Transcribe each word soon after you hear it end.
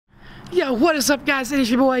Yo, what is up, guys? It is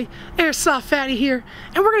your boy Airsoftfatty here,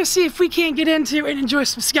 and we're gonna see if we can't get into and enjoy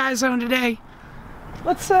some Sky Zone today.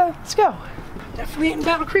 Let's go. Definitely ain't in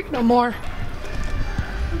Battle Creek no more.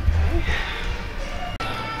 Okay.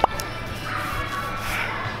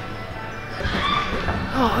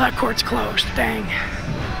 Oh, that court's closed. Dang.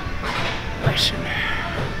 Listen.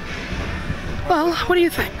 Well, what do you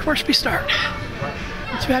think? Where should we start?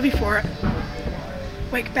 I'm too heavy for it.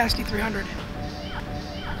 Weight capacity 300.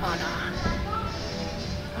 Oh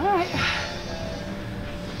no. Alright.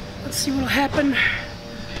 Let's see what'll happen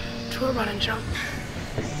to a run and jump.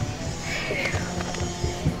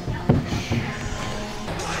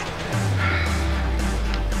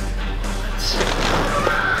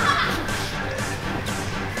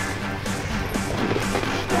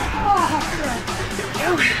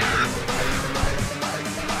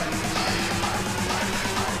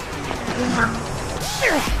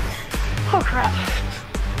 Oh crap.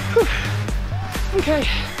 Whew. Okay.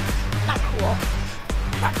 Not cool.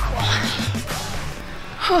 Not cool.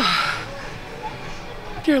 Oh.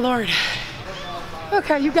 Dear Lord.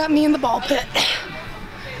 Okay, you got me in the ball pit.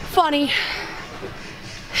 Funny.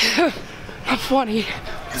 Not funny.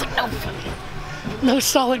 It's like no funny. No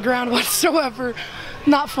solid ground whatsoever.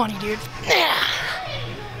 Not funny, dude.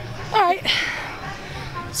 Alright.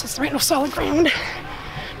 Since there ain't no solid ground,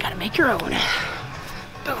 gotta make your own.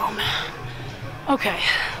 Boom. Okay.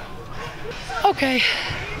 Okay.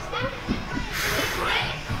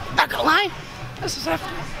 Not gonna lie, this is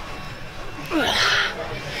hefty.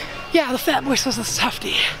 Yeah, the fat boy says this is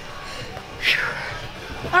hefty.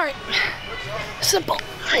 Alright. Simple.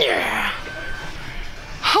 Yeah.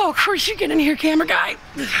 Oh, of course you get in here, camera guy.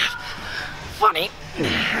 Funny.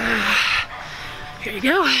 Here you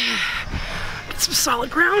go. Get some solid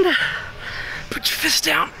ground. Put your fist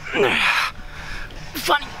down.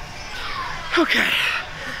 Funny. Okay.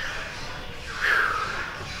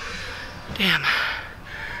 Damn.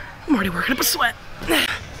 I'm already working up a sweat.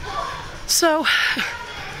 So,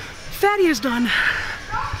 Fatty has done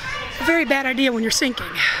a very bad idea when you're sinking.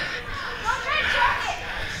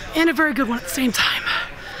 And a very good one at the same time.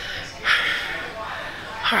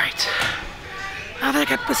 Alright. Now that I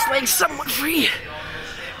got this leg somewhat free,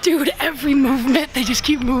 dude, every movement, they just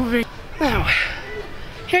keep moving. Now,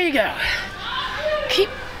 here you go. Keep,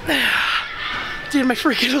 dude, my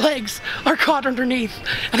freaking legs are caught underneath,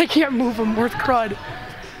 and I can't move them worth crud.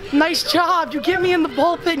 Nice job, you get me in the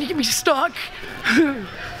ball pit and you get me stuck.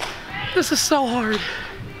 This is so hard.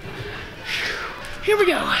 Here we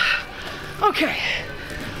go. Okay.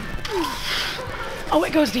 Oh,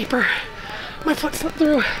 it goes deeper. My foot slipped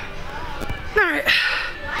through. All right.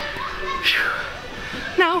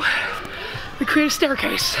 Now, we create a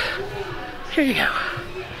staircase. Here you go.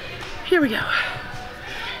 Here we go.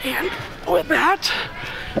 And with that,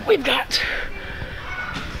 we've got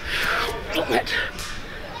it.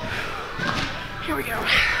 Here we go.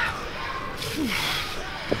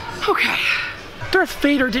 Okay. Darth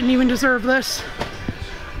Vader didn't even deserve this.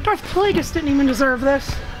 Darth Plagueis didn't even deserve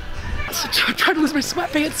this. I'm trying to lose my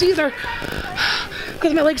sweatpants either,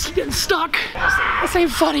 because my legs are getting stuck. This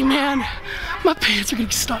ain't funny, man. My pants are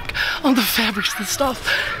getting stuck on the fabrics and stuff.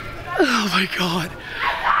 Oh my god.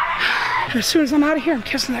 And as soon as I'm out of here, I'm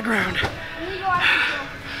kissing that ground.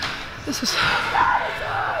 This is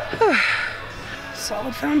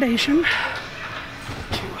solid foundation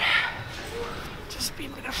to just be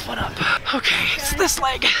able to get a foot up. Okay, it's this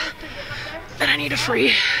leg that I need to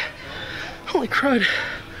free. Holy crud.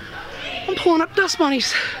 I'm pulling up dust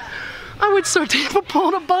bunnies. I would so damn for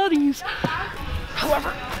pulling up bunnies.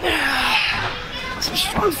 However, some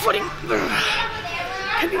strong footing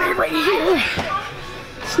can be made right here.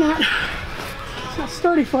 It's not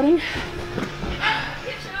sturdy footing.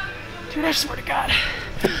 Dude, I swear to God.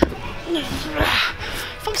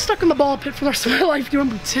 If I'm stuck in the ball pit for the rest of my life, dude, I'm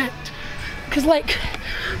gonna be ticked. Cause like,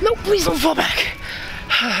 no, please don't fall back.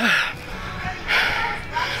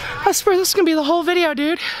 I swear this is gonna be the whole video,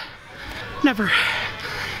 dude. Never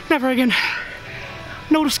again.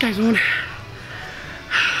 No to Sky Zone.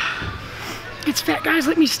 It's fat guys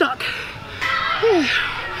like me stuck.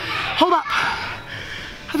 Hold up.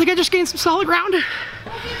 I think I just gained some solid ground.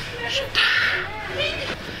 Shit.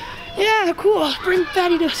 Yeah, cool. Bring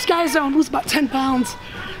Fatty to Sky Zone, lose about 10 pounds.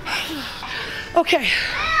 Okay.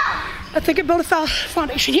 I think I built a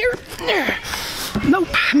foundation here. Nope.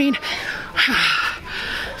 I mean,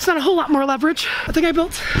 it's not a whole lot more leverage. I think I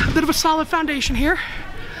built a bit of a solid foundation here.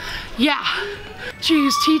 Yeah.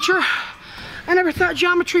 Geez, teacher. I never thought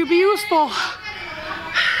geometry would be useful.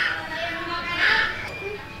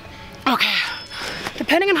 Okay.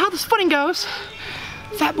 Depending on how this footing goes,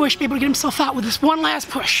 Fat boy should be able to get himself out with this one last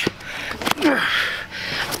push.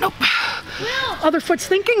 Nope. Other foot's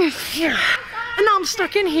thinking. And now I'm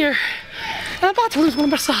stuck in here. And I'm about to lose one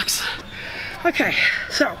of my socks. Okay,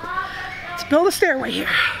 so let's build a stairway here.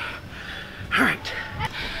 All right.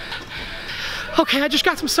 Okay, I just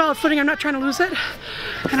got some solid footing. I'm not trying to lose it.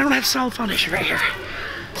 And I don't have solid foundation right here.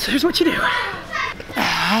 So here's what you do.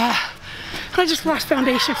 I just lost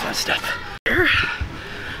foundation for that step. Here.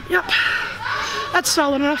 Yep. That's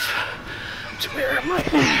solid enough. To where am I?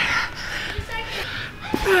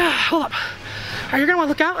 Hold up. All right, you're gonna wanna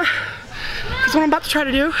look out. Because what I'm about to try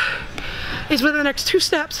to do is within the next 2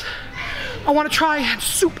 steps, I wanna try and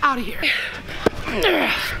soup out of here.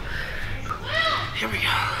 Here we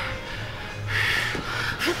go.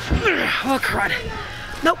 Oh, crud.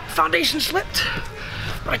 Nope, foundation slipped,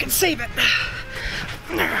 but I can save it.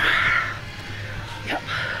 Yep.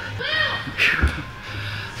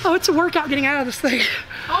 Oh, it's a workout getting out of this thing.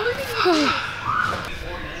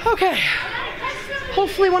 Okay.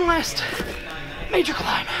 Hopefully one last major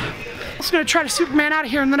climb. I'm just gonna try to Superman out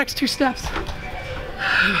of here in the next 2 steps.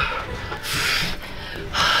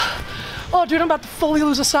 Oh, dude, I'm about to fully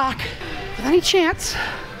lose a sock. With any chance,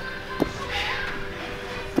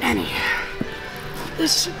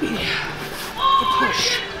 this should be the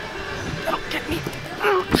push that'll get me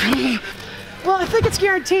out. Well, I think it's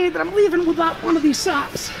guaranteed that I'm leaving without one of these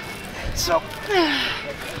socks. So,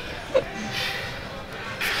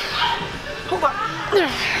 hold on.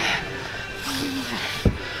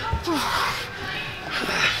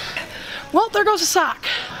 Well, there goes a sock.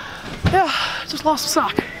 Yeah, just lost a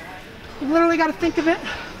sock. You literally got to think of it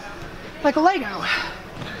like a Lego.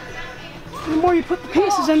 The more you put the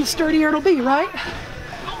pieces in, the sturdier it'll be, right?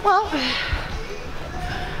 Well,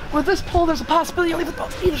 with this pull, there's a possibility I'll leave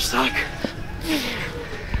with either sock.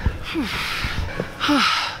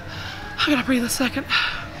 I gotta breathe a second.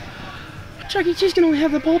 Chuck E. Cheese can only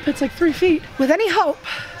have the ball pits like 3 feet. With any hope,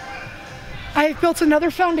 I have built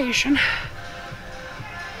another foundation.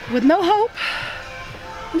 With no hope,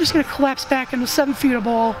 I'm just gonna collapse back into 7 feet of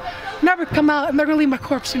ball, never come out, and they're gonna leave my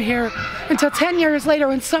corpse in here until 10 years later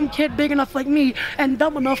when some kid big enough like me and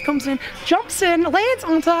dumb enough comes in, jumps in, lands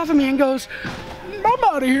on top of me and goes, I'm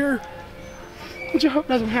out of here. Which I hope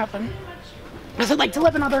doesn't happen. Because I'd like to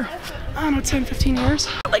live another, I don't know, 10, 15 years.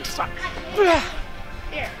 I'd like to stop.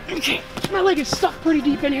 Okay, my leg is stuck pretty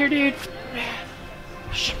deep in here, dude.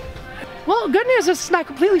 Well, good news is it's not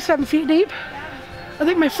completely 7 feet deep. I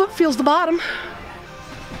think my foot feels the bottom.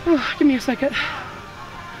 Oh, give me a second.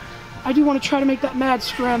 I do want to try to make that mad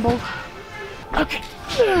scramble. Okay.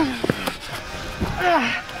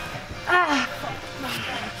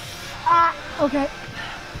 Okay.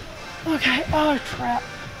 Okay. Oh, crap.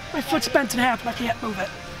 My foot's bent in half and I can't move it.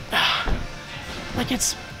 Like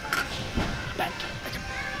it's bent. I can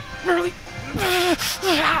really.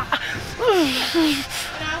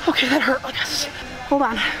 Okay, that hurt. I guess. Hold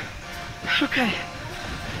on. Okay.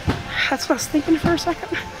 That's what I was thinking for a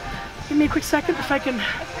second. Give me a quick second. If I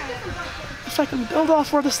can build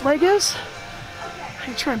off where this leg is, I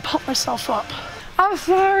can try and pump myself up. I'm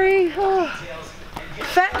sorry.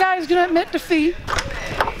 Fat guy's gonna admit defeat.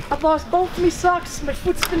 I've lost both of me socks. My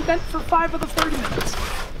foot's been bent for 5 of the 30 minutes.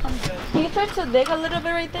 Can you try to dig a little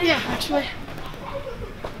bit right there? Yeah, actually.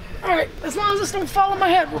 All right, as long as this don't fall on my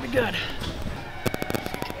head, we'll be good.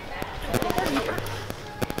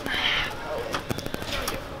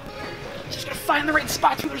 Just gotta find the right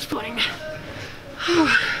spots where there's footing.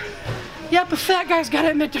 Yep, a fat guy's gotta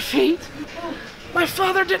admit defeat. My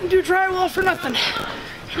father didn't do drywall for nothing.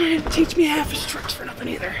 He didn't teach me half his tricks for nothing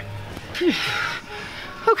either.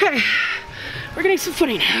 Okay, we're gonna need some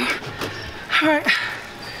footing now. All right,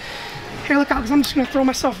 here, look out, because I'm just gonna throw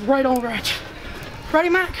myself right over it. Ready,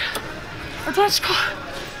 Mac? Let's go.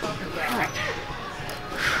 All right.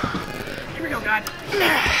 Here we go, God.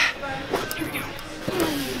 Here we go.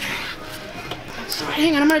 So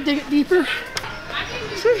hang on, I'm gonna dig it deeper.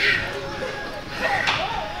 See?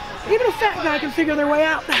 Even a fat guy can figure their way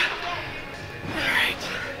out. All right.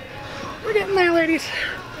 We're getting there, ladies.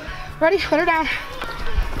 Ready? Let her down.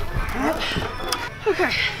 Yep.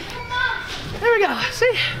 Okay. There we go.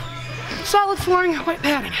 See? Solid flooring, white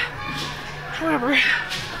padding. However,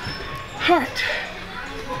 all right.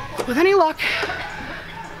 With any luck,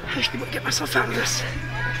 I should be able to get myself out of this.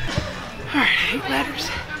 All right, 8 ladders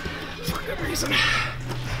for a good reason.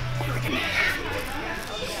 Here we go.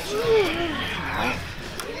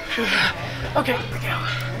 Okay, here we go.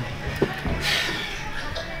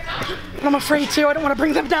 But I'm afraid to. I don't want to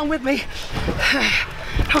bring them down with me.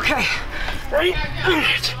 Okay, ready? All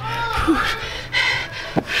right.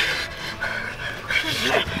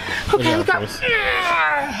 Okay, Okay, let's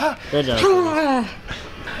go. Good job.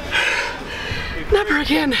 Never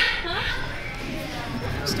again.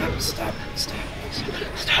 Stop.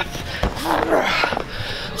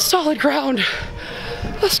 Solid ground.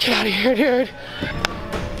 Let's get out of here, dude.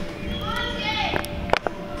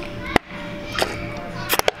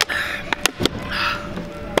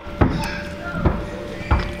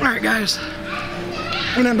 Alright guys,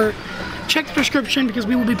 remember, check the description because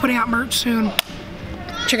we will be putting out merch soon.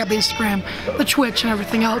 Check out the Instagram, the Twitch, and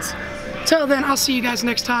everything else. Till then, I'll see you guys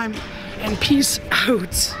next time, and peace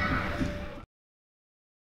out.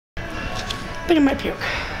 I think I might puke.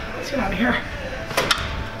 Let's get out of here.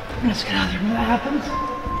 Let's get out of here when that happens.